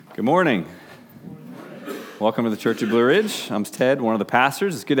Good morning. Welcome to the Church of Blue Ridge. I'm Ted, one of the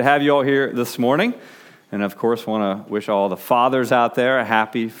pastors. It's good to have you all here this morning. And of course, want to wish all the fathers out there a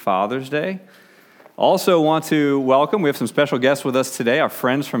happy Father's Day. Also want to welcome, we have some special guests with us today. Our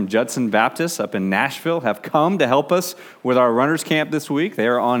friends from Judson Baptist up in Nashville have come to help us with our runners camp this week. They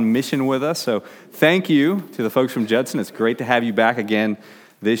are on mission with us. So thank you to the folks from Judson. It's great to have you back again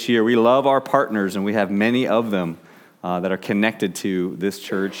this year. We love our partners, and we have many of them that are connected to this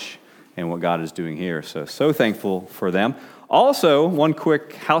church and what God is doing here. So thankful for them. Also, one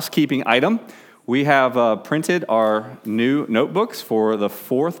quick housekeeping item. We have printed our new notebooks for the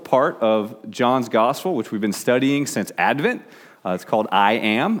fourth part of John's Gospel, which we've been studying since Advent. It's called I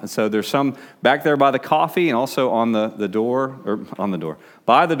Am. And so there's some back there by the coffee and also on by the door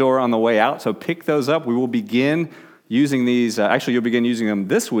on the way out. So pick those up. We will begin using these, you'll begin using them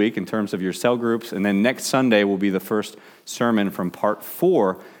this week in terms of your cell groups, and then next Sunday will be the first sermon from part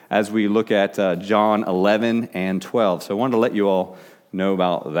 4 as we look at John 11 and 12. So I wanted to let you all know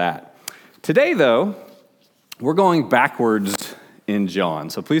about that. Today, though, we're going backwards in John.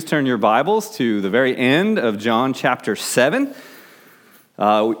 So please turn your Bibles to the very end of John chapter 7.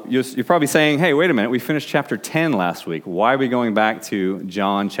 You're probably saying, hey, wait a minute, we finished chapter 10 last week. Why are we going back to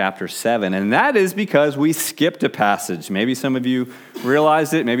John chapter 7? And that is because we skipped a passage. Maybe some of you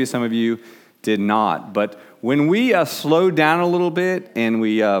realized it, maybe some of you did not. But when we slowed down a little bit and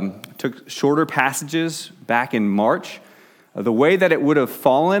we took shorter passages back in March, the way that it would have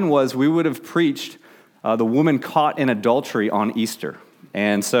fallen was we would have preached the woman caught in adultery on Easter.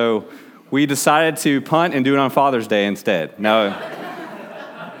 And so we decided to punt and do it on Father's Day instead. Now,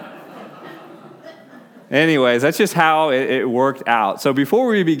 anyways, that's just how it worked out. So before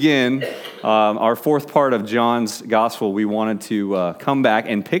we begin our fourth part of John's Gospel, we wanted to come back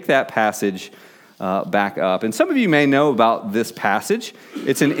and pick that passage back up. And some of you may know about this passage.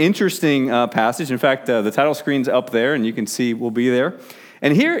 It's an interesting passage. In fact, the title screen's up there, and you can see we'll be there.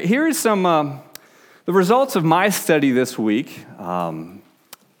 And here is some the results of my study this week.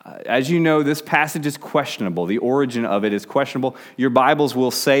 As you know, this passage is questionable. The origin of it is questionable. Your Bibles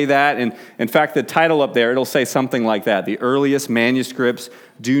will say that. And in fact, the title up there, it'll say something like that. The earliest manuscripts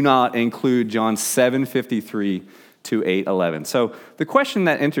do not include John 7:53 to 8:11. So the question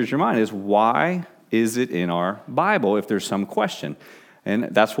that enters your mind is, why is it in our Bible if there's some question? And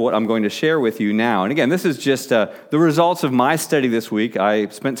that's what I'm going to share with you now. And again, this is just the results of my study this week. I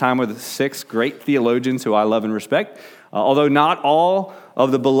spent time with 6 great theologians who I love and respect. Although not all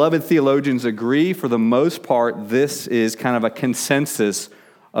of the beloved theologians agree, for the most part, this is kind of a consensus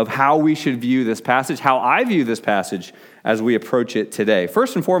of how we should view this passage, how I view this passage as we approach it today.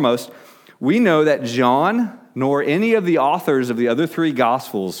 First and foremost, we know that John nor any of the authors of the other 3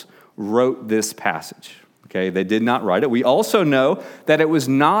 Gospels wrote this passage. Okay, they did not write it. We also know that it was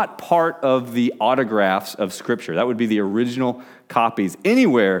not part of the autographs of Scripture. That would be the original copies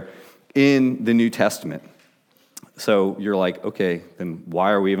anywhere in the New Testament. So you're like, okay, then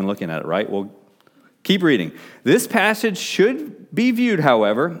why are we even looking at it, right? Well, keep reading. This passage should be viewed,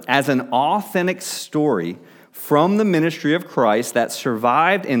 however, as an authentic story from the ministry of Christ that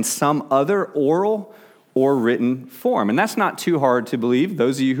survived in some other oral or written form. And that's not too hard to believe.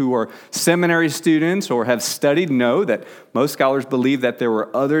 Those of you who are seminary students or have studied know that most scholars believe that there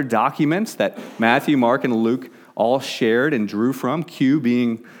were other documents that Matthew, Mark, and Luke all shared and drew from, Q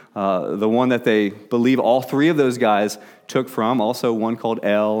being the one that they believe all 3 of those guys took from, also one called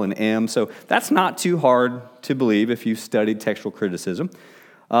L and M. So that's not too hard to believe if you've studied textual criticism.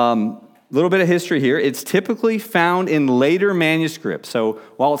 Little bit of history here. It's typically found in later manuscripts. So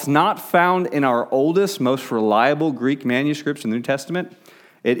while it's not found in our oldest, most reliable Greek manuscripts in the New Testament,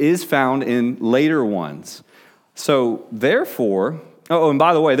 it is found in later ones. So therefore, and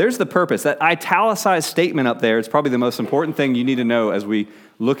by the way, there's the purpose. That italicized statement up there is probably the most important thing you need to know as we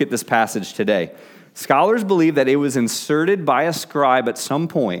look at this passage today. Scholars believe that it was inserted by a scribe at some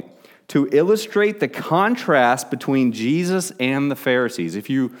point to illustrate the contrast between Jesus and the Pharisees. If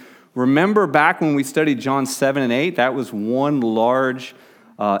you remember back when we studied John 7 and 8, that was one large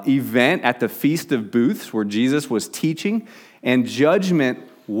event at the Feast of Booths where Jesus was teaching, and judgment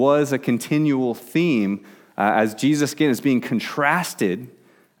was a continual theme as Jesus, again, is being contrasted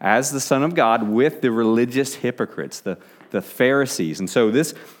as the Son of God with the religious hypocrites, the Pharisees. And so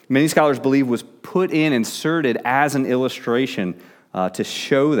this, many scholars believe, was inserted as an illustration to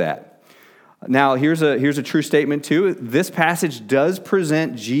show that. Now, here's a true statement too. This passage does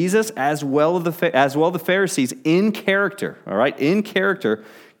present Jesus as well the Pharisees in character, all right? In character,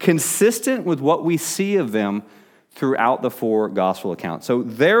 consistent with what we see of them throughout the 4 gospel accounts. So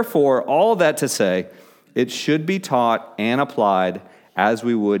therefore, all that to say, it should be taught and applied as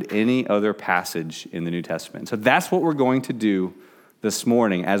we would any other passage in the New Testament. So that's what we're going to do this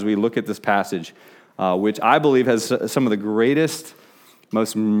morning as we look at this passage, which I believe has some of the greatest,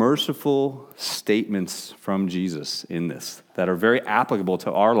 most merciful statements from Jesus in this that are very applicable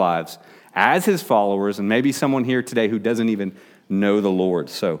to our lives as his followers, and maybe someone here today who doesn't even know the Lord.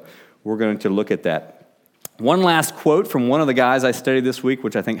 So we're going to look at that. One last quote from one of the guys I studied this week,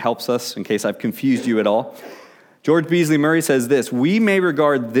 which I think helps us in case I've confused you at all. George Beasley Murray says this: "We may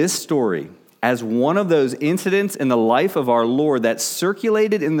regard this story as one of those incidents in the life of our Lord that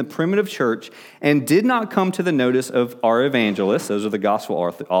circulated in the primitive church and did not come to the notice of our evangelists," those are the gospel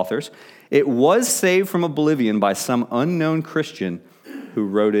authors. "It was saved from oblivion by some unknown Christian who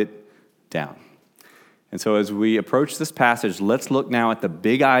wrote it down." And so as we approach this passage, let's look now at the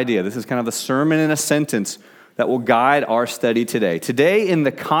big idea. This is kind of the sermon in a sentence that will guide our study today. Today, in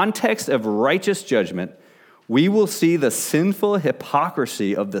the context of righteous judgment, we will see the sinful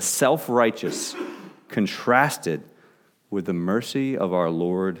hypocrisy of the self-righteous contrasted with the mercy of our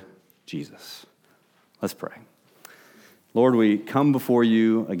Lord Jesus. Let's pray. Lord, we come before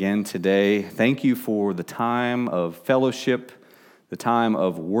you again today. Thank you for the time of fellowship, the time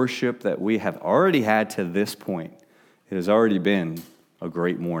of worship that we have already had to this point. It has already been a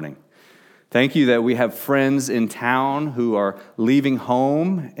great morning. Thank you that we have friends in town who are leaving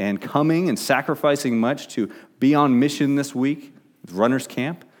home and coming and sacrificing much to be on mission this week with Runners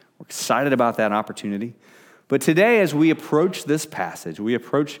Camp. We're excited about that opportunity. But today, as we approach this passage, we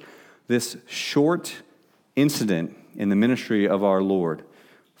approach this short incident in the ministry of our Lord.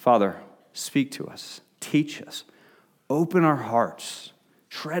 Father, speak to us, teach us, open our hearts,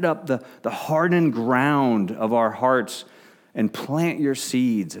 tread up the hardened ground of our hearts, and plant your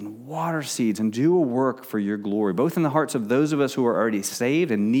seeds and water seeds and do a work for your glory, both in the hearts of those of us who are already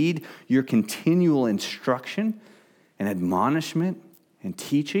saved and need your continual instruction and admonishment and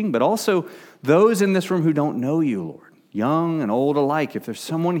teaching, but also those in this room who don't know you, Lord, young and old alike. If there's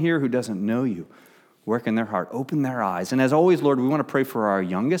someone here who doesn't know you, work in their heart, open their eyes. And as always, Lord, we want to pray for our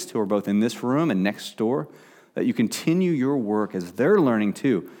youngest who are both in this room and next door, that you continue your work as they're learning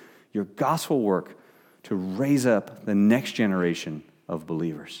too, your gospel work, to raise up the next generation of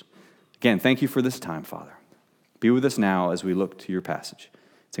believers. Again, thank you for this time, Father. Be with us now as we look to your passage.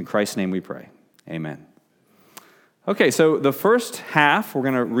 It's in Christ's name we pray. Amen. Okay, so the first half we're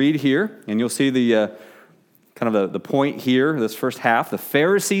going to read here, and you'll see the the point here, this first half, the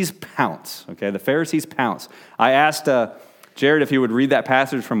Pharisees pounce. Okay, the Pharisees pounce. I asked Jared if he would read that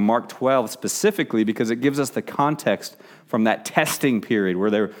passage from Mark 12 specifically because it gives us the context from that testing period where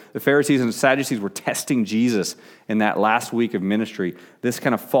the Pharisees and the Sadducees were testing Jesus in that last week of ministry. This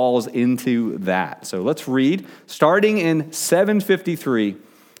kind of falls into that. So let's read, starting in 7:53,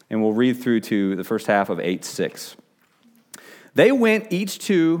 and we'll read through to the first half of 8:6. They went each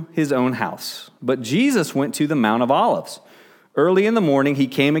to his own house, but Jesus went to the Mount of Olives. Early in the morning, he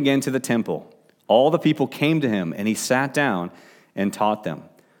came again to the temple. All the people came to him, and he sat down and taught them.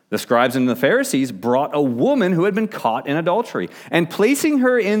 The scribes and the Pharisees brought a woman who had been caught in adultery, and placing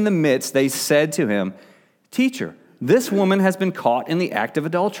her in the midst, they said to him, "Teacher, this woman has been caught in the act of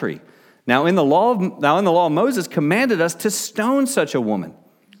adultery. Now in the law of Moses commanded us to stone such a woman.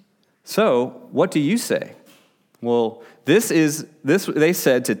 So what do you say?" Well, this they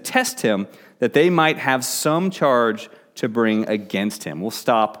said to test him, that they might have some charge to bring against him. We'll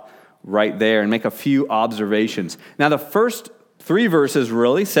stop right there and make a few observations. Now the first three verses,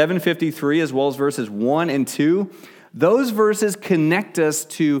 really, 7:53 as well as verses 1 and 2, those verses connect us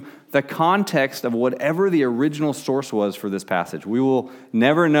to the context of whatever the original source was for this passage. We will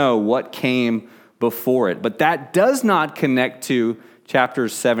never know what came before it, but that does not connect to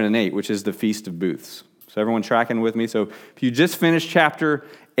chapters 7 and 8, which is the Feast of Booths. So everyone tracking with me? So if you just finished chapter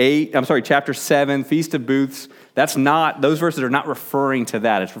 7, Feast of Booths, those verses are not referring to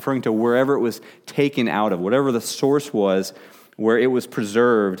that. It's referring to wherever it was taken out of, whatever the source was, where it was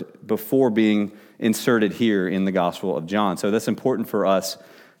preserved before being inserted here in the Gospel of John. So that's important for us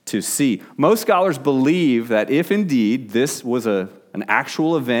to see. Most scholars believe that if indeed this was an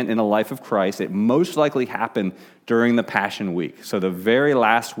actual event in the life of Christ, it most likely happened during the Passion Week, so the very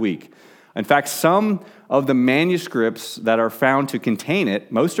last week. In fact, some of the manuscripts that are found to contain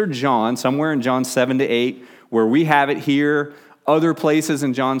it, most are John, somewhere in John 7 to 8, where we have it here, other places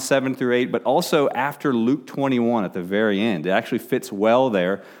in John 7 through 8, but also after Luke 21 at the very end. It actually fits well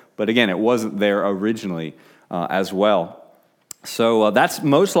there, but again, it wasn't there originally as well. So that's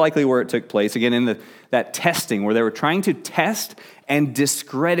most likely where it took place, again, in that testing, where they were trying to test and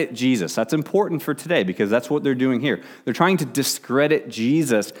discredit Jesus. That's important for today because that's what they're doing here. They're trying to discredit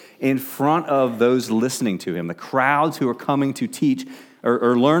Jesus in front of those listening to him, the crowds who are coming to teach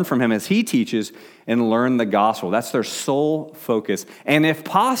or learn from him as he teaches and learn the gospel. That's their sole focus. And if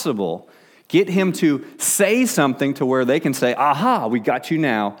possible, get him to say something to where they can say, aha, we got you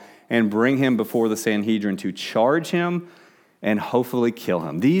now, and bring him before the Sanhedrin to charge him and hopefully kill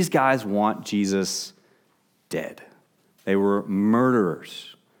him. These guys want Jesus dead. They were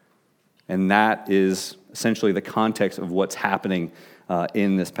murderers. And that is essentially the context of what's happening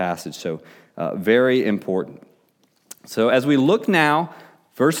in this passage. So very important. So as we look now,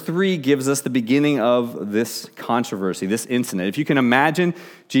 verse 3 gives us the beginning of this controversy, this incident. If you can imagine,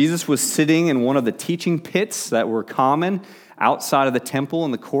 Jesus was sitting in one of the teaching pits that were common outside of the temple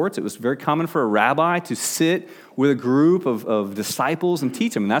and the courts. It was very common for a rabbi to sit with a group of disciples and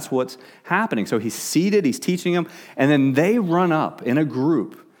teach them, and that's what's happening. So he's seated, he's teaching them, and then they run up in a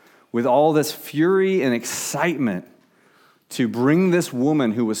group with all this fury and excitement to bring this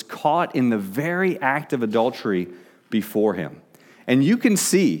woman who was caught in the very act of adultery before him. And you can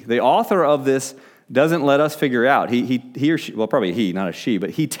see, the author of this doesn't let us figure out. He or she, well, probably he, not a she, but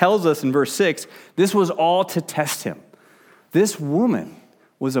he tells us in verse 6, this was all to test him. This woman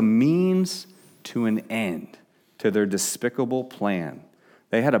was a means to an end to their despicable plan.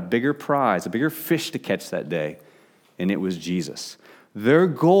 They had a bigger prize, a bigger fish to catch that day, and it was Jesus. Their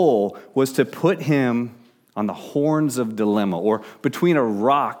goal was to put him on the horns of dilemma, or between a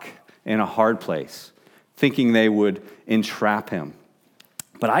rock and a hard place, thinking they would entrap him.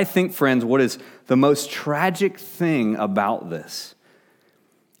 But I think, friends, what is the most tragic thing about this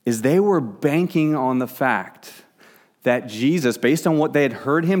is they were banking on the fact that Jesus, based on what they had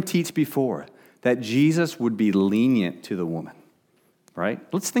heard him teach before, that Jesus would be lenient to the woman, right?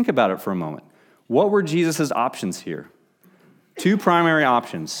 Let's think about it for a moment. What were Jesus' options here? Two primary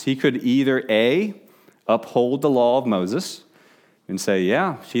options. He could either A, uphold the law of Moses and say,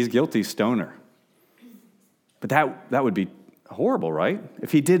 yeah, she's guilty, stone her. But that would be horrible, right?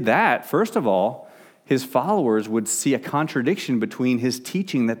 If he did that, first of all, his followers would see a contradiction between his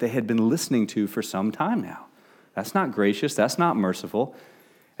teaching that they had been listening to for some time now. That's not gracious. That's not merciful.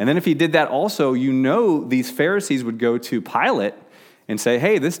 And then if he did that also, these Pharisees would go to Pilate and say,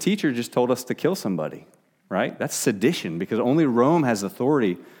 hey, this teacher just told us to kill somebody, right? That's sedition because only Rome has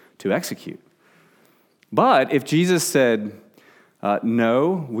authority to execute. But if Jesus said,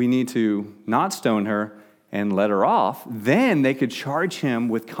 no, we need to not stone her and let her off, then they could charge him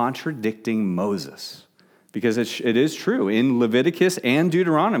with contradicting Moses. Because it is true. In Leviticus and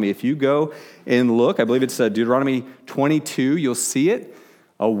Deuteronomy, if you go and look, I believe it's Deuteronomy 22, you'll see it.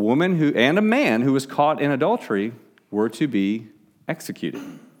 A woman and a man who was caught in adultery were to be executed.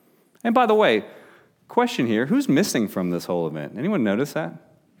 And by the way, question here, who's missing from this whole event? Anyone notice that?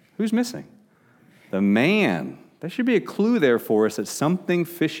 Who's missing? The man. There should be a clue there for us that something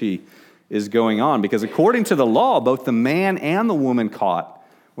fishy is going on. Because according to the law, both the man and the woman caught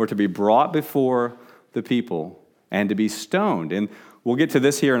were to be brought before the people and to be stoned. And we'll get to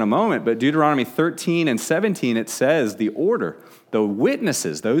this here in a moment, but Deuteronomy 13 and 17, it says the order, the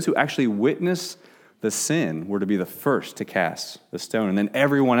witnesses, those who actually witness the sin were to be the first to cast the stone, and then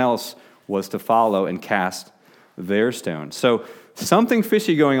everyone else was to follow and cast their stone. So something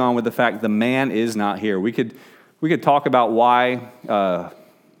fishy going on with the fact the man is not here. We could talk about why,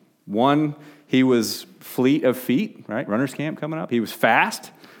 one, he was fleet of feet, right? Runner's camp coming up. He was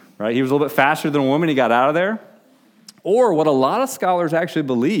fast. Right? He was a little bit faster than a woman. He got out of there. Or what a lot of scholars actually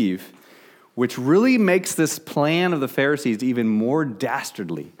believe, which really makes this plan of the Pharisees even more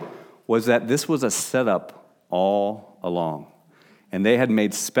dastardly, was that this was a setup all along. And they had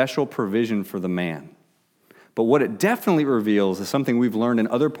made special provision for the man. But what it definitely reveals is something we've learned in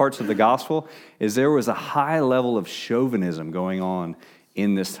other parts of the gospel, is there was a high level of chauvinism going on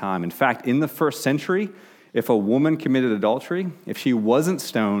in this time. In fact, in the first century, if a woman committed adultery, if she wasn't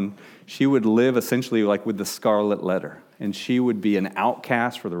stoned, she would live essentially like with the scarlet letter. And she would be an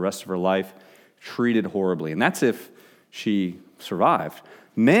outcast for the rest of her life, treated horribly. And that's if she survived.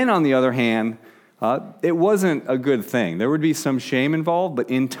 Men, on the other hand, it wasn't a good thing. There would be some shame involved, but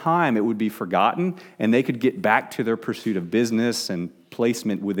in time it would be forgotten, and they could get back to their pursuit of business and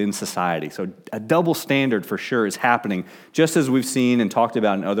placement within society. So a double standard for sure is happening, just as we've seen and talked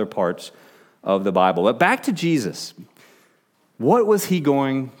about in other parts of the Bible. But back to Jesus. What was he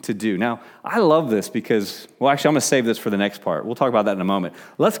going to do? Now, I love this because, well, actually, I'm going to save this for the next part. We'll talk about that in a moment.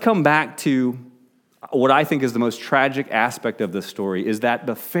 Let's come back to what I think is the most tragic aspect of this story, is that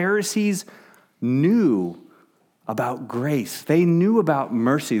the Pharisees knew about grace. They knew about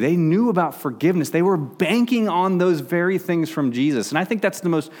mercy. They knew about forgiveness. They were banking on those very things from Jesus. And I think that's the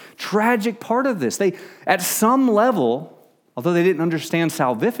most tragic part of this. They, at some level, although they didn't understand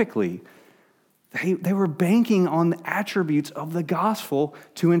salvifically, They were banking on the attributes of the gospel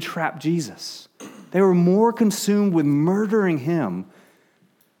to entrap Jesus. They were more consumed with murdering him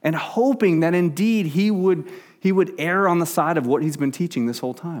and hoping that indeed he would err on the side of what he's been teaching this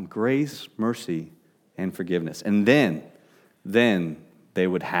whole time: grace, mercy, and forgiveness. And then they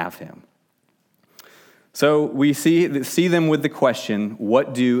would have him. So we see them with the question,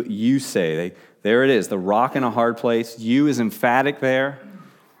 what do you say? There it is, the rock in a hard place. You is emphatic there.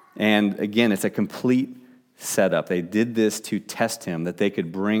 And again, it's a complete setup. They did this to test him, that they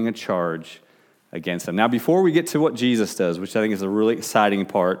could bring a charge against him. Now, before we get to what Jesus does, which I think is a really exciting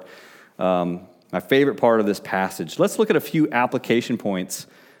part, my favorite part of this passage, let's look at a few application points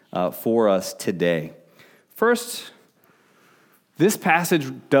for us today. First, this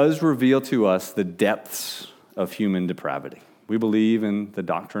passage does reveal to us the depths of human depravity. We believe in the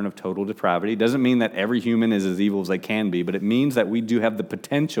doctrine of total depravity. It doesn't mean that every human is as evil as they can be, but it means that we do have the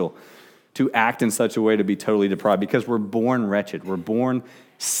potential to act in such a way to be totally depraved because we're born wretched. We're born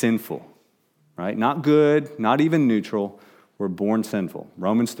sinful, right? Not good, not even neutral. We're born sinful.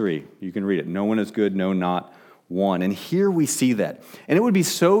 Romans 3, you can read it. No one is good, no, not one. And here we see that. And it would be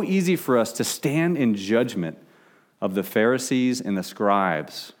so easy for us to stand in judgment of the Pharisees and the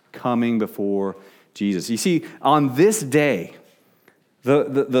scribes coming before Jesus. You see, on this day,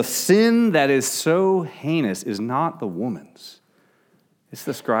 the sin that is so heinous is not the woman's. It's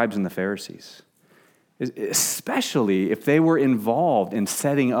the scribes and the Pharisees. Especially if they were involved in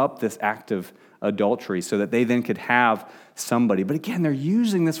setting up this act of adultery so that they then could have somebody. But again, they're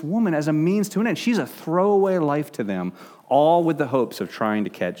using this woman as a means to an end. She's a throwaway life to them, all with the hopes of trying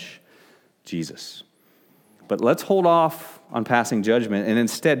to catch Jesus. But let's hold off on passing judgment and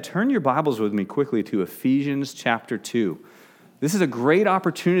instead turn your Bibles with me quickly to Ephesians chapter 2. This is a great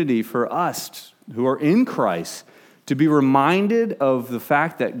opportunity for us who are in Christ to be reminded of the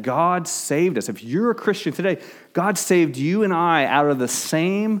fact that God saved us. If you're a Christian today, God saved you and I out of the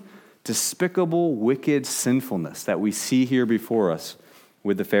same despicable, wicked sinfulness that we see here before us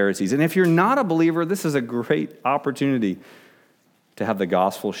with the Pharisees. And if you're not a believer, this is a great opportunity to have the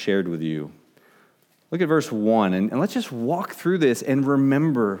gospel shared with you. Look at verse 1, and let's just walk through this and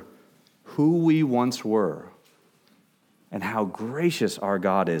remember who we once were and how gracious our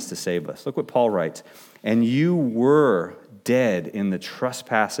God is to save us. Look what Paul writes. And you were dead in the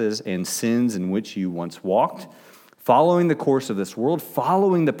trespasses and sins in which you once walked, following the course of this world,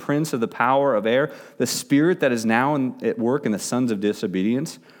 following the prince of the power of air, the spirit that is now at work in the sons of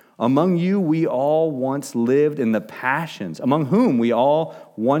disobedience. Among whom we all once lived in the passions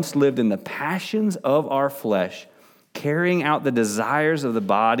of our flesh, carrying out the desires of the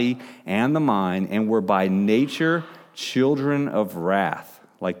body and the mind, and were by nature children of wrath,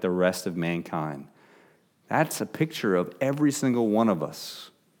 like the rest of mankind. That's a picture of every single one of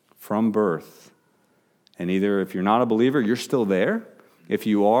us from birth. And either if you're not a believer, you're still there. If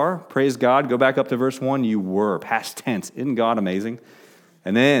you are, praise God, go back up to verse 1, you were, past tense. Isn't God amazing?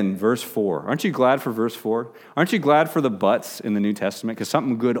 And then verse 4. Aren't you glad for verse 4? Aren't you glad for the buts in the New Testament? Because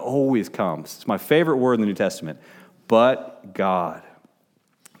something good always comes. It's my favorite word in the New Testament. But God,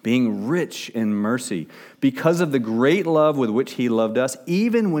 being rich in mercy, because of the great love with which he loved us,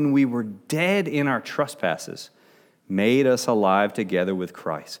 even when we were dead in our trespasses, made us alive together with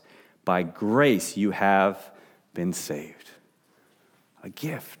Christ. By grace you have been saved. A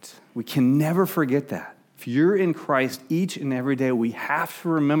gift. We can never forget that. If you're in Christ each and every day, we have to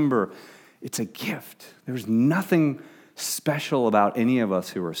remember it's a gift. There's nothing special about any of us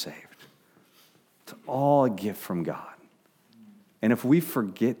who are saved. It's all a gift from God. And if we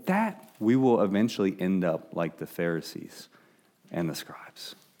forget that, we will eventually end up like the Pharisees and the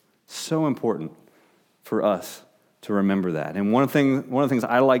scribes. So important for us to remember that. And one of the things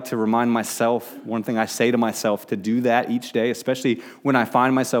I like to remind myself, one thing I say to myself to do that each day, especially when I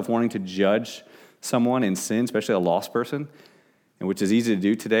find myself wanting to judge someone in sin, especially a lost person, and which is easy to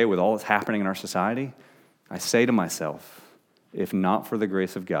do today with all that's happening in our society, I say to myself, if not for the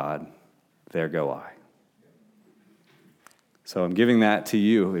grace of God, there go I. So I'm giving that to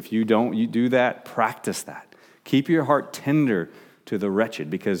you. If you do that, practice that. Keep your heart tender to the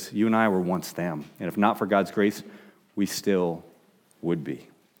wretched, because you and I were once them. And if not for God's grace, we still would be.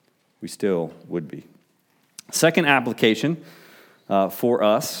 We still would be. Second application for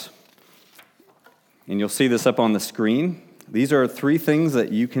us, and you'll see this up on the screen. These are 3 things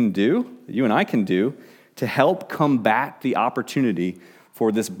that you can do, that you and I can do, to help combat the opportunity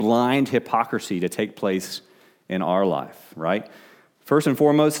for this blind hypocrisy to take place in our life, right? First and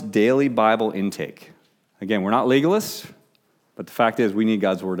foremost, daily Bible intake. Again, we're not legalists, but the fact is we need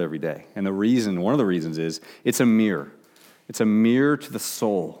God's word every day. And one of the reasons is it's a mirror. It's a mirror to the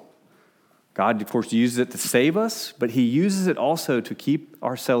soul. God, of course, uses it to save us, but he uses it also to keep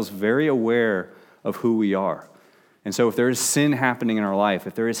ourselves very aware of who we are. And so if there is sin happening in our life,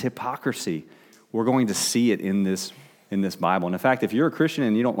 if there is hypocrisy, we're going to see it in this Bible. And in fact, if you're a Christian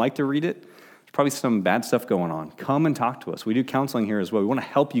and you don't like to read it, there's probably some bad stuff going on. Come and talk to us. We do counseling here as well. We want to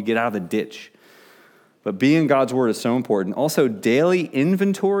help you get out of the ditch. But being God's word is so important. Also, daily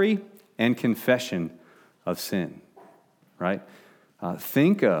inventory and confession of sin, right?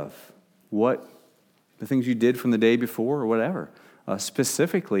 Think of what the things you did from the day before or whatever,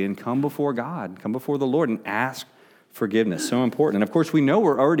 specifically, and come before God, come before the Lord and ask forgiveness. So important. And of course, we know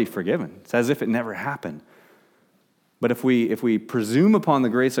we're already forgiven. It's as if it never happened. But if we presume upon the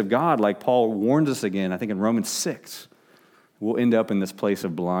grace of God, like Paul warns us again, I think in Romans 6, we'll end up in this place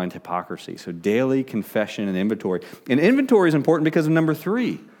of blind hypocrisy. So daily confession and inventory. And inventory is important because of number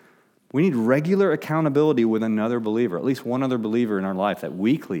 3. We need regular accountability with another believer, at least one other believer in our life that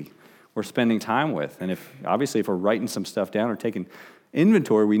weekly we're spending time with. And if we're writing some stuff down or taking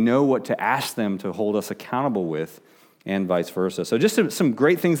inventory, we know what to ask them to hold us accountable with, and vice versa. So just some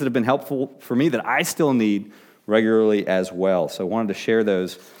great things that have been helpful for me that I still need regularly as well. So I wanted to share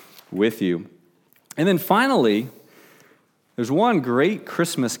those with you. And then finally, there's one great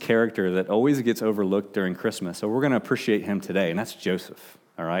Christmas character that always gets overlooked during Christmas. So we're going to appreciate him today, and that's Joseph.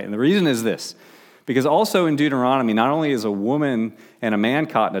 All right? And the reason is this. Because also in Deuteronomy, not only is a woman and a man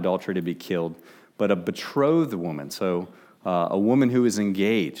caught in adultery to be killed, but a betrothed woman, so a woman who is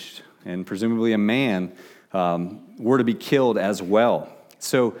engaged, and presumably a man, were to be killed as well.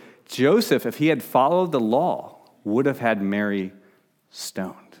 So Joseph, if he had followed the law, would have had Mary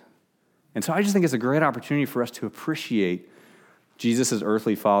stoned. And so I just think it's a great opportunity for us to appreciate Jesus'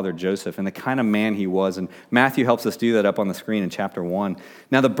 earthly father, Joseph, and the kind of man he was. And Matthew helps us do that up on the screen in chapter 1.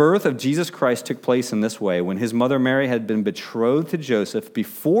 Now, the birth of Jesus Christ took place in this way. When his mother Mary had been betrothed to Joseph,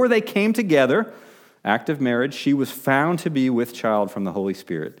 before they came together, act of marriage, she was found to be with child from the Holy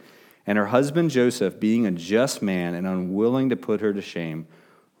Spirit. And her husband Joseph, being a just man and unwilling to put her to shame,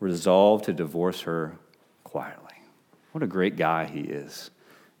 resolved to divorce her quietly. What a great guy he is.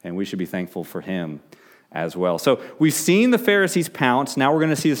 And we should be thankful for him as well. So we've seen the Pharisees pounce. Now we're going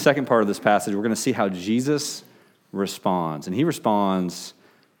to see the second part of this passage. We're going to see how Jesus responds. And he responds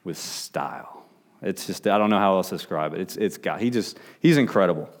with style. It's just, I don't know how else to describe it. It's God. He's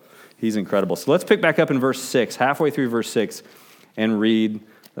incredible. He's incredible. So let's pick back up in verse 6, halfway through verse 6, and read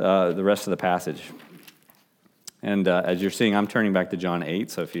the rest of the passage. And as you're seeing, I'm turning back to John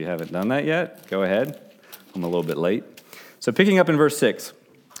 8, so if you haven't done that yet, go ahead. I'm a little bit late. So picking up in verse 6,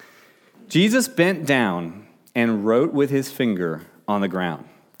 Jesus bent down and wrote with his finger on the ground.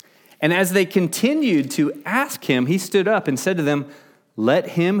 And as they continued to ask him, he stood up and said to them,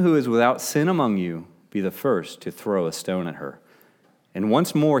 "Let him who is without sin among you be the first to throw a stone at her." And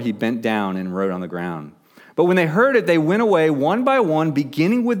once more he bent down and wrote on the ground. But when they heard it, they went away one by one,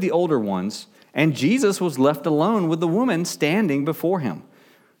 beginning with the older ones, and Jesus was left alone with the woman standing before him.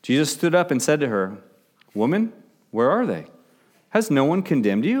 Jesus stood up and said to her, "Woman, where are they? Has no one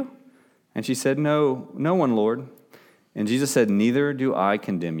condemned you?" And she said, "No one, Lord." And Jesus said, "Neither do I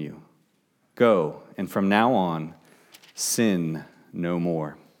condemn you. Go, and from now on, sin no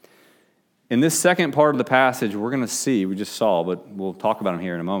more." In this second part of the passage, we're going to see, we just saw, but we'll talk about them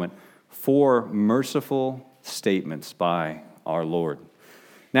here in a moment, 4 merciful statements by our Lord.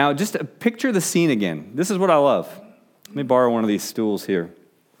 Now, just picture the scene again. This is what I love. Let me borrow one of these stools here.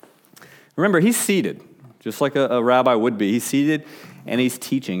 Remember, he's seated, just like a rabbi would be. He's seated and he's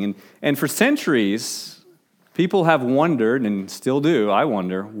teaching. And for centuries, people have wondered, and still do, I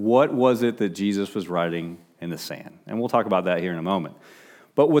wonder, what was it that Jesus was writing in the sand? And we'll talk about that here in a moment.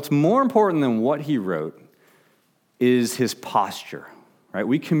 But what's more important than what he wrote is his posture, right?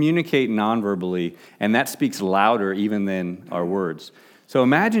 We communicate non-verbally, and that speaks louder even than our words. So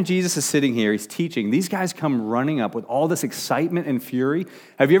imagine Jesus is sitting here, he's teaching. These guys come running up with all this excitement and fury.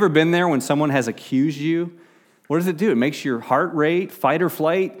 Have you ever been there when someone has accused you? What does it do? It makes your heart rate, fight or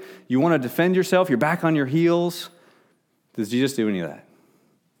flight. You want to defend yourself. You're back on your heels. Does Jesus do any of that?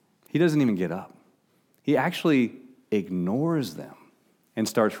 He doesn't even get up. He actually ignores them and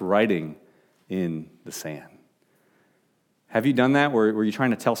starts writing in the sand. Have you done that where you're trying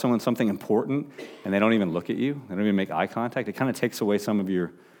to tell someone something important and they don't even look at you? They don't even make eye contact? It kind of takes away some of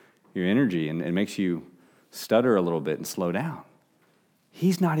your energy and makes you stutter a little bit and slow down.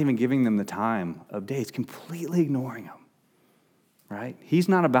 He's not even giving them the time of day. He's completely ignoring them, right? He's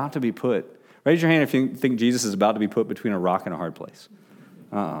not about to be put. Raise your hand if you think Jesus is about to be put between a rock and a hard place.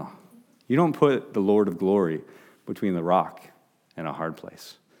 You don't put the Lord of glory between the rock and a hard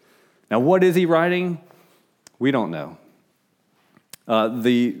place. Now, what is he writing? We don't know.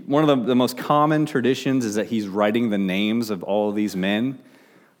 One of the most common traditions is that he's writing the names of all of these men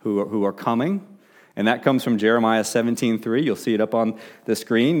who are coming. And that comes from Jeremiah 17:3. You'll see it up on the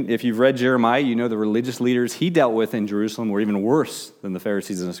screen. If you've read Jeremiah, you know the religious leaders he dealt with in Jerusalem were even worse than the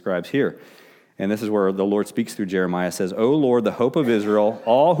Pharisees and the scribes here. And this is where the Lord speaks through Jeremiah, says, O Lord, the hope of Israel,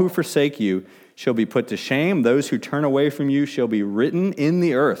 all who forsake you shall be put to shame. Those who turn away from you shall be written in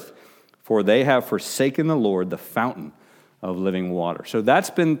the earth, for they have forsaken the Lord, the fountain of living water. So that's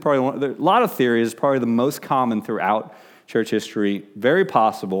been probably a lot of theories, probably the most common throughout church history. Very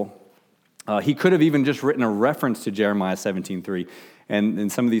possible. He could have even just written a reference to Jeremiah 17:3, and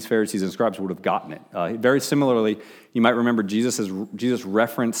some of these Pharisees and scribes would have gotten it. Very similarly, you might remember Jesus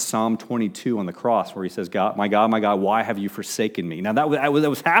referenced Psalm 22 on the cross, where he says, God, my God, why have you forsaken me? Now, that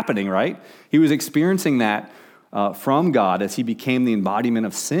was happening, right? He was experiencing that from God as he became the embodiment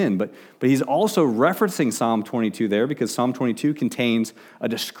of sin. But he's also referencing Psalm 22 there because Psalm 22 contains a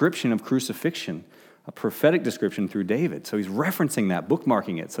description of crucifixion, a prophetic description through David. So he's referencing that,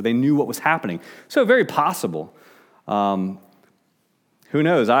 bookmarking it, so they knew what was happening. So very possible. Who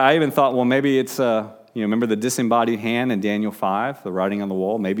knows? I even thought, well, maybe it's, remember the disembodied hand in Daniel 5, the writing on the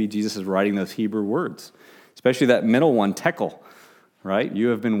wall? Maybe Jesus is writing those Hebrew words, especially that middle one, tekel, right? You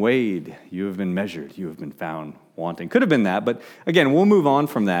have been weighed, you have been measured, you have been found wanting. Could have been that, but again, we'll move on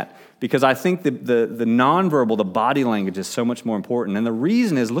from that because I think the nonverbal, the body language is so much more important. And the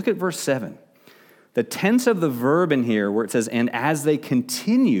reason is, look at verse 7. The tense of the verb in here where it says, and as they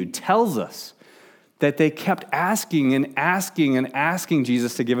continued, tells us that they kept asking and asking and asking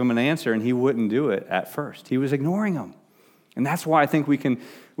Jesus to give him an answer, and he wouldn't do it at first. He was ignoring them. And that's why I think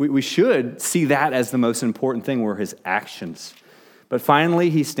we should see that as the most important thing, were his actions. But finally,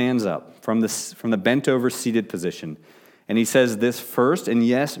 he stands up from the bent-over seated position, and he says this first, and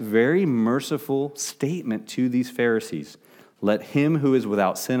yes, very merciful statement to these Pharisees. Let him who is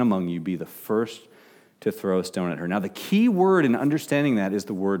without sin among you be the first to throw a stone at her. Now, the key word in understanding that is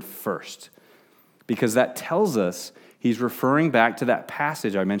the word first, because that tells us he's referring back to that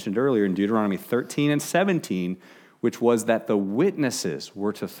passage I mentioned earlier in Deuteronomy 13 and 17, which was that the witnesses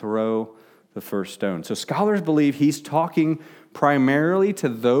were to throw the first stone. So scholars believe he's talking primarily to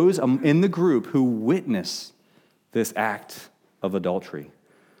those in the group who witness this act of adultery.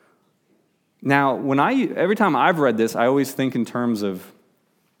 Now, every time I've read this, I always think in terms of,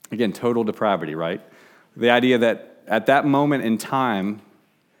 again, total depravity, right? The idea that at that moment in time,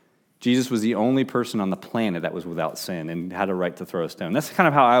 Jesus was the only person on the planet that was without sin and had a right to throw a stone. That's kind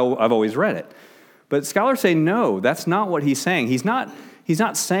of how I've always read it. But scholars say, no, that's not what he's saying. He's not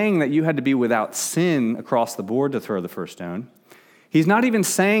saying that you had to be without sin across the board to throw the first stone. He's not even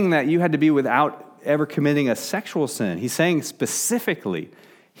saying that you had to be without ever committing a sexual sin. He's saying specifically,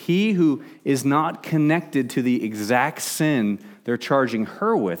 he who is not connected to the exact sin they're charging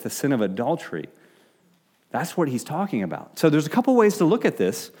her with, the sin of adultery. That's what he's talking about. So there's a couple ways to look at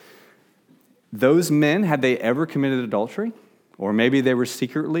this. Those men, had they ever committed adultery? Or maybe they were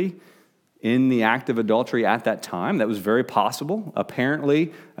secretly in the act of adultery at that time. That was very possible.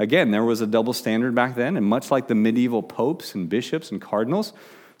 Apparently, again, there was a double standard back then, and much like the medieval popes and bishops and cardinals,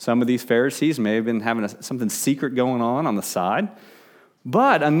 some of these Pharisees may have been having something secret going on the side.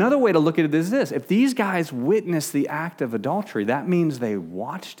 But another way to look at it is this. If these guys witnessed the act of adultery, that means they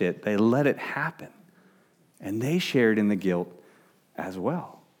watched it, they let it happen, and they shared in the guilt as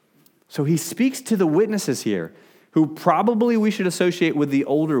well. So he speaks to the witnesses here, who probably we should associate with the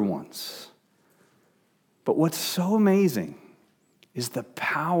older ones. But what's so amazing is the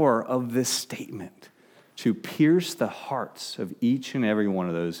power of this statement to pierce the hearts of each and every one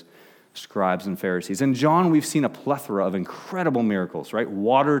of those scribes and Pharisees. In John, we've seen a plethora of incredible miracles, right?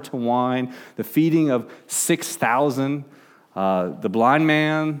 Water to wine, the feeding of 6,000, the blind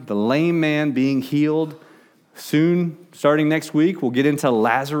man, the lame man being healed. Soon, starting next week, we'll get into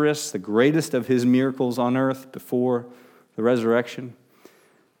Lazarus, the greatest of his miracles on earth before the resurrection.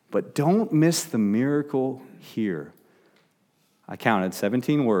 But don't miss the miracle here. I counted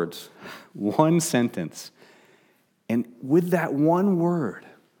 17 words, one sentence. And with that one word,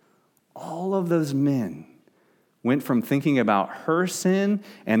 all of those men went from thinking about her sin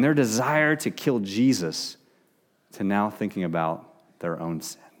and their desire to kill Jesus to now thinking about their own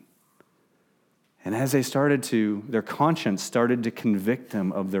sin. And as they their conscience started to convict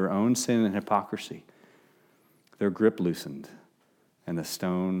them of their own sin and hypocrisy, their grip loosened and the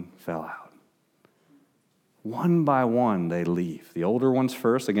stone fell out. One by one, they leave. The older ones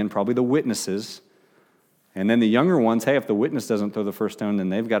first, again, probably the witnesses. And then the younger ones, hey, if the witness doesn't throw the first stone, then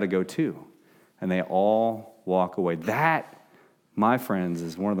they've got to go too. And they all walk away. That, my friends,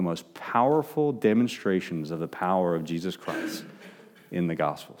 is one of the most powerful demonstrations of the power of Jesus Christ. in the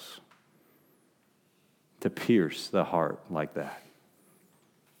Gospels. To pierce the heart like that.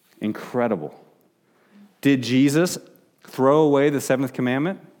 Incredible. Did Jesus throw away the seventh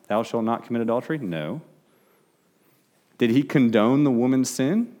commandment? Thou shalt not commit adultery? No. Did he condone the woman's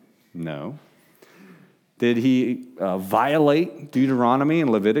sin? No. Did he violate Deuteronomy and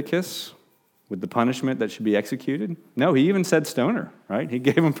Leviticus with the punishment that should be executed? No, he even said stone her, right? He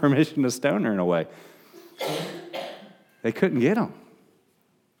gave them permission to stone her in a way. They couldn't get him.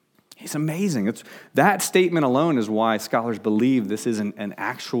 He's amazing. That statement alone is why scholars believe this is an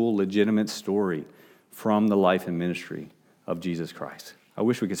actual legitimate story from the life and ministry of Jesus Christ. I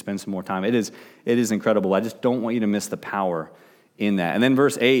wish we could spend some more time. It is incredible. I just don't want you to miss the power in that. And then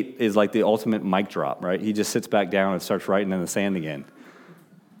verse 8 is like the ultimate mic drop, right? He just sits back down and starts writing in the sand again.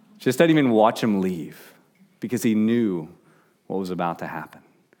 Just didn't even watch him leave because he knew what was about to happen.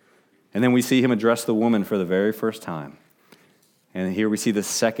 And then we see him address the woman for the very first time. And here we see the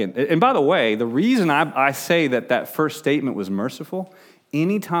second. And by the way, the reason I say that first statement was merciful,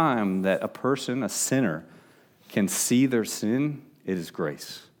 anytime that a person, a sinner, can see their sin, it is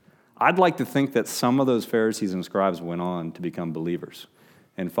grace. I'd like to think that some of those Pharisees and scribes went on to become believers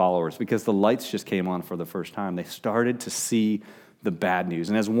and followers because the lights just came on for the first time. They started to see the bad news.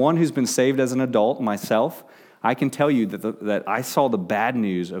 And as one who's been saved as an adult myself, I can tell you that I saw the bad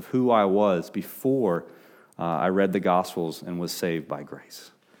news of who I was before I read the Gospels and was saved by grace.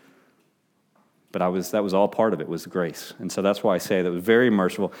 But that was all part of it, was grace. And so that's why I say that was very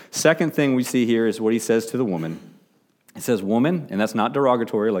merciful. Second thing we see here is what he says to the woman. He says, woman, and that's not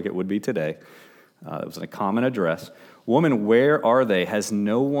derogatory like it would be today. It was a common address. Woman, where are they? Has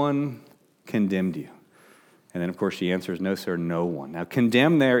no one condemned you? And then, of course, she answers, no, sir, no one. Now,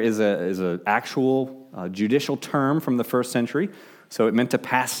 condemn there is an actual judicial term from the first century. So it meant to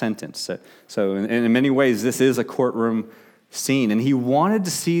pass sentence. So in many ways, this is a courtroom scene. And he wanted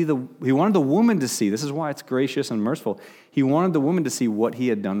the woman to see, this is why it's gracious and merciful, he wanted the woman to see what he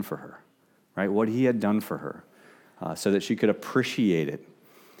had done for her, right? What he had done for her, so that she could appreciate it.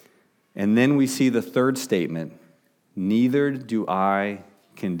 And then we see the third statement, neither do I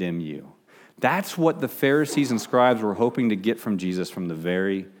condemn you. That's what the Pharisees and scribes were hoping to get from Jesus from the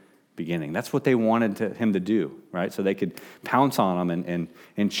very beginning. That's what they wanted him to do, right? So they could pounce on him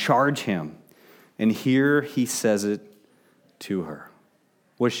and charge him. And here he says it to her.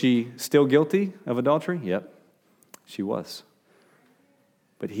 Was she still guilty of adultery? Yep, she was.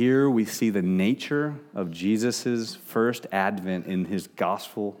 But here we see the nature of Jesus' first advent in his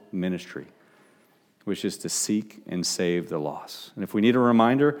gospel ministry, which is to seek and save the lost. And if we need a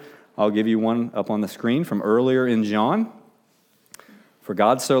reminder, I'll give you one up on the screen from earlier in John. For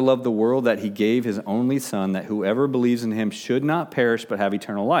God so loved the world that he gave his only Son, that whoever believes in him should not perish but have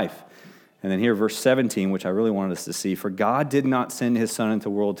eternal life. And then here, verse 17, which I really wanted us to see. For God did not send his Son into the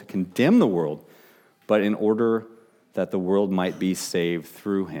world to condemn the world, but in order that the world might be saved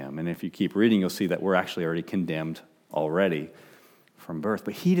through him. And if you keep reading, you'll see that we're actually already condemned already from birth.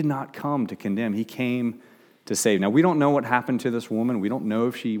 But he did not come to condemn. He came to save. Now, we don't know what happened to this woman. We don't know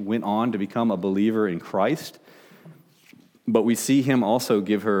if she went on to become a believer in Christ. But we see him also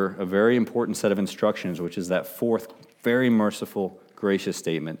give her a very important set of instructions, which is that fourth, very merciful, gracious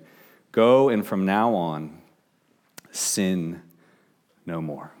statement. Go, and from now on, sin no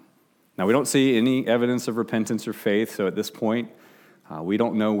more. Now, we don't see any evidence of repentance or faith, so at this point, we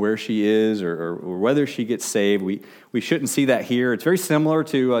don't know where she is or whether she gets saved. We shouldn't see that here. It's very similar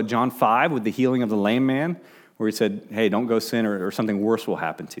to John 5 with the healing of the lame man, where he said, hey, don't go sin or something worse will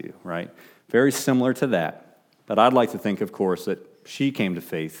happen to you, right? Very similar to that. But I'd like to think, of course, that she came to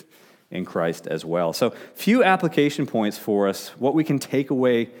faith in Christ as well. So, few application points for us, what we can take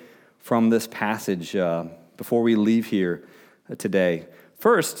away from this passage before we leave here today.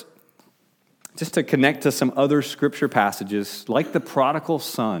 First, just to connect to some other scripture passages, like the prodigal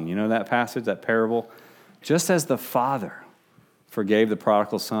son, you know that passage, that parable? Just as the Father forgave the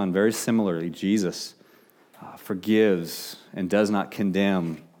prodigal son, very similarly, Jesus forgives and does not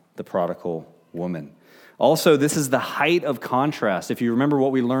condemn the prodigal woman. Also, this is the height of contrast. If you remember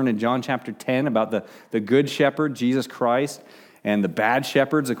what we learned in John chapter 10 about the good shepherd, Jesus Christ, and the bad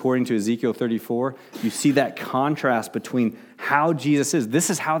shepherds, according to Ezekiel 34, you see that contrast between how Jesus is.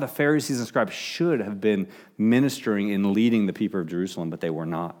 This is how the Pharisees and scribes should have been ministering and leading the people of Jerusalem, but they were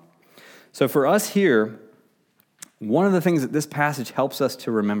not. So for us here, one of the things that this passage helps us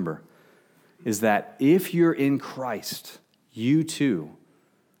to remember is that if you're in Christ, you too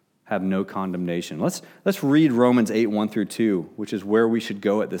have no condemnation. Let's read Romans 8, 1 through 2, which is where we should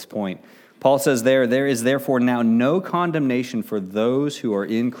go at this point. Paul says there is therefore now no condemnation for those who are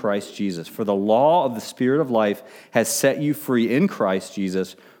in Christ Jesus. For the law of the Spirit of life has set you free in Christ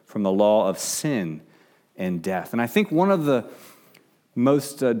Jesus from the law of sin and death. And I think one of the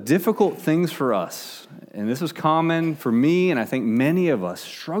most difficult things for us, and this is common for me and I think many of us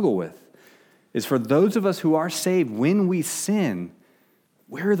struggle with, is for those of us who are saved, when we sin,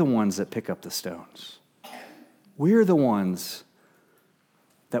 we're the ones that pick up the stones. We're the ones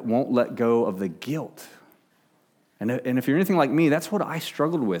that won't let go of the guilt. And if you're anything like me, that's what I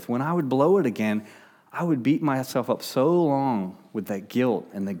struggled with. When I would blow it again, I would beat myself up so long with that guilt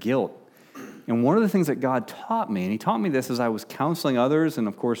and the guilt. And one of the things that God taught me, and he taught me this as I was counseling others and,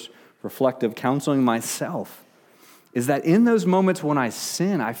 of course, reflective counseling myself, is that in those moments when I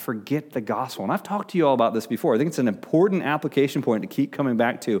sin, I forget the gospel. And I've talked to you all about this before. I think it's an important application point to keep coming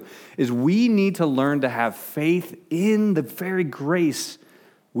back to, is we need to learn to have faith in the very grace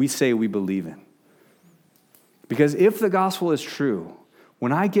we say we believe in. Because if the gospel is true,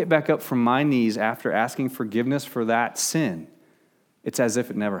 when I get back up from my knees after asking forgiveness for that sin, it's as if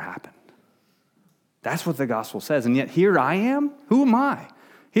it never happened. That's what the gospel says. And yet here I am. Who am I?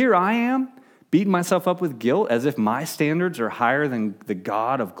 Here I am, beating myself up with guilt as if my standards are higher than the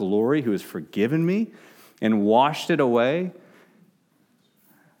God of glory who has forgiven me and washed it away,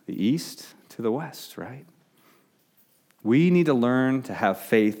 the east to the west, right? We need to learn to have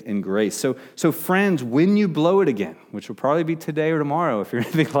faith in grace. So friends, when you blow it again, which will probably be today or tomorrow if you're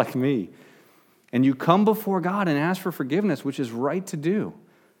anything like me, and you come before God and ask for forgiveness, which is right to do,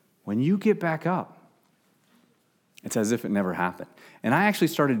 when you get back up, it's as if it never happened. And I actually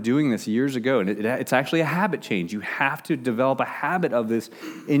started doing this years ago, and it's actually a habit change. You have to develop a habit of this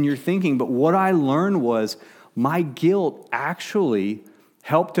in your thinking. But what I learned was my guilt actually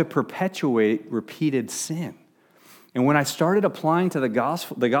helped to perpetuate repeated sin. And when I started applying to the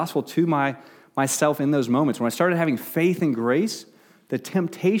gospel to myself in those moments, when I started having faith and grace, the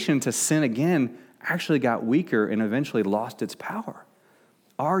temptation to sin again actually got weaker and eventually lost its power.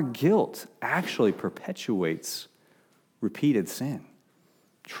 Our guilt actually perpetuates repeated sin.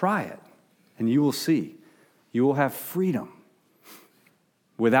 Try it, and you will see. You will have freedom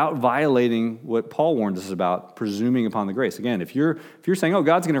without violating what Paul warns us about, presuming upon the grace. Again, if you're saying, oh,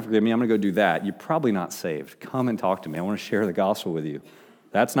 God's going to forgive me, I'm going to go do that, you're probably not saved. Come and talk to me. I want to share the gospel with you.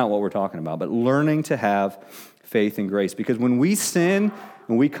 That's not what we're talking about, but learning to have faith and grace. Because when we sin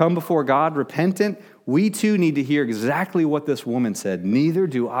and we come before God repentant, we too need to hear exactly what this woman said. Neither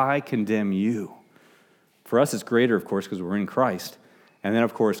do I condemn you. For us, it's greater, of course, because we're in Christ. And then,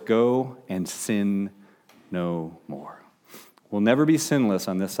 of course, go and sin no more. We'll never be sinless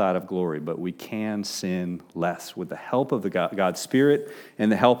on this side of glory, but we can sin less with the help of God's Spirit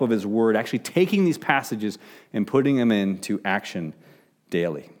and the help of His Word, actually taking these passages and putting them into action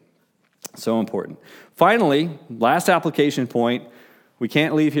daily. So important. Finally, last application point, we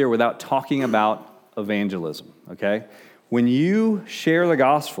can't leave here without talking about evangelism, okay? When you share the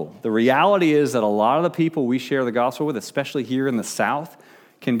gospel, the reality is that a lot of the people we share the gospel with, especially here in the South,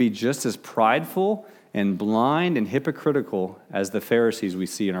 can be just as prideful and blind and hypocritical as the Pharisees we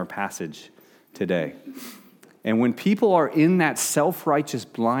see in our passage today. And when people are in that self-righteous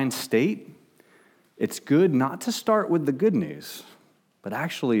blind state, it's good not to start with the good news, but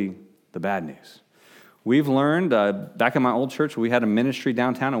actually the bad news. We've learned, back in my old church, we had a ministry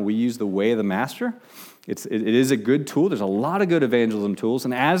downtown and we used the way of the master. It is a good tool. There's a lot of good evangelism tools.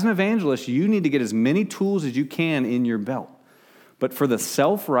 And as an evangelist, you need to get as many tools as you can in your belt. But for the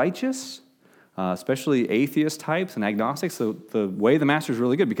self-righteous, especially atheist types and agnostics, the way of the master is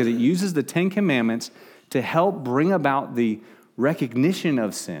really good because it uses the Ten Commandments to help bring about the recognition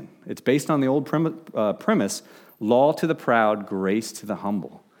of sin. It's based on the old premise, law to the proud, grace to the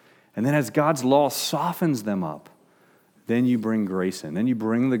humble. And then as God's law softens them up, then you bring grace in. Then you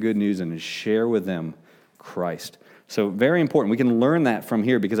bring the good news in and share with them Christ. So very important. We can learn that from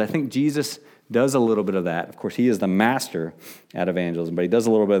here because I think Jesus does a little bit of that. Of course, He is the master at evangelism, but He does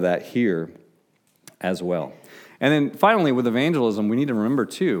a little bit of that here as well. And then finally, with evangelism, we need to remember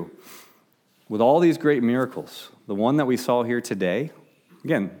too, with all these great miracles, the one that we saw here today,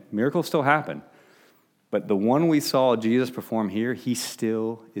 again, miracles still happen, but the one we saw Jesus perform here, He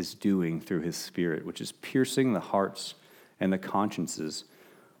still is doing through His Spirit, which is piercing the hearts and the consciences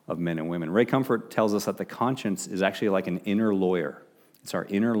of men and women. Ray Comfort tells us that the conscience is actually like an inner lawyer. It's our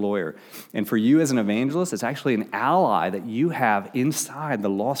inner lawyer. And for you as an evangelist, it's actually an ally that you have inside the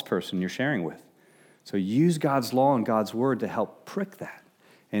lost person you're sharing with. So use God's law and God's word to help prick that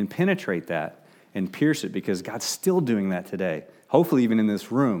and penetrate that and pierce it because God's still doing that today. hopefully even in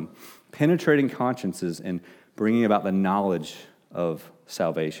this room, penetrating consciences and bringing about the knowledge of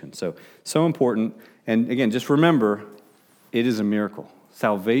salvation. So important. And again, just remember, it is a miracle.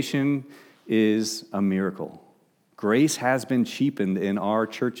 Salvation is a miracle. Grace has been cheapened in our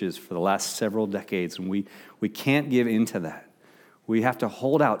churches for the last several decades, and we can't give into that. We have to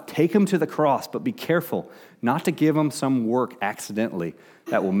hold out, take them to the cross, but be careful not to give them some work accidentally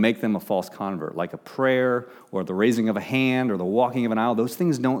that will make them a false convert, like a prayer or the raising of a hand or the walking of an aisle. Those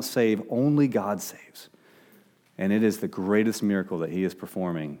things don't save, only God saves. And it is the greatest miracle that he is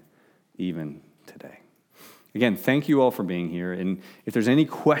performing even today. Again, thank you all for being here. And if there's any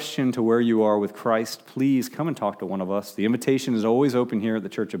question to where you are with Christ, please come and talk to one of us. The invitation is always open here at the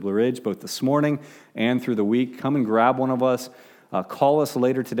Church of Blue Ridge, both this morning and through the week. Come and grab one of us. Call us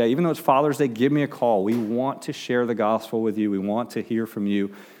later today. Even though it's Father's Day, give me a call. We want to share the gospel with you. We want to hear from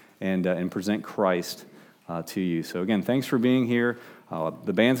you and present Christ to you. So again, thanks for being here.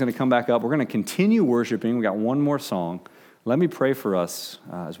 The band's going to come back up. We're going to continue worshiping. We got one more song. Let me pray for us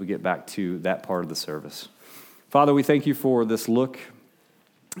as we get back to that part of the service. Father, we thank you for this look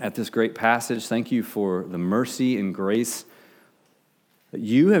at this great passage. Thank you for the mercy and grace that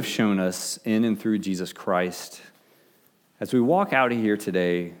you have shown us in and through Jesus Christ. As we walk out of here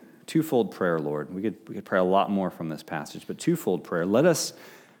today, twofold prayer, Lord. We could pray a lot more from this passage, but twofold prayer. Let us,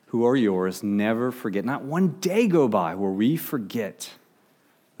 who are yours, never forget, not one day go by where we forget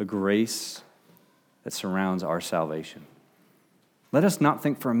the grace that surrounds our salvation. Let us not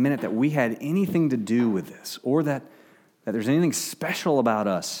think for a minute that we had anything to do with this or that there's anything special about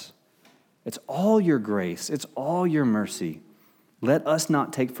us. It's all your grace. It's all your mercy. Let us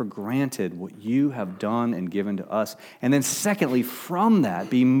not take for granted what you have done and given to us. And then secondly, from that,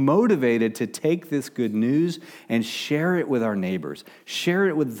 be motivated to take this good news and share it with our neighbors. Share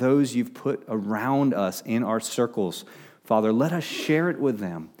it with those you've put around us in our circles. Father, let us share it with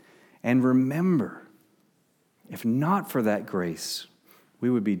them. And remember, if not for that grace, we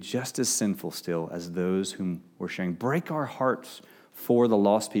would be just as sinful still as those whom we're sharing. Break our hearts for the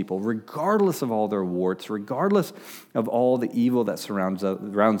lost people, regardless of all their warts, regardless of all the evil that surrounds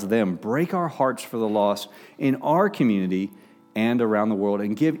them. Break our hearts for the lost in our community and around the world,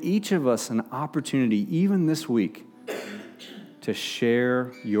 and give each of us an opportunity, even this week, to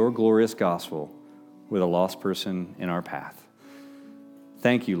share your glorious gospel with a lost person in our path.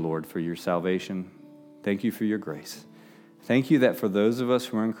 Thank you, Lord, for your salvation. Thank you for your grace. Thank you that for those of us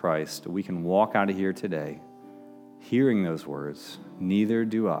who are in Christ, we can walk out of here today hearing those words, neither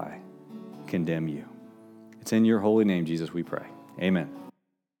do I condemn you. It's in your holy name, Jesus, we pray. Amen.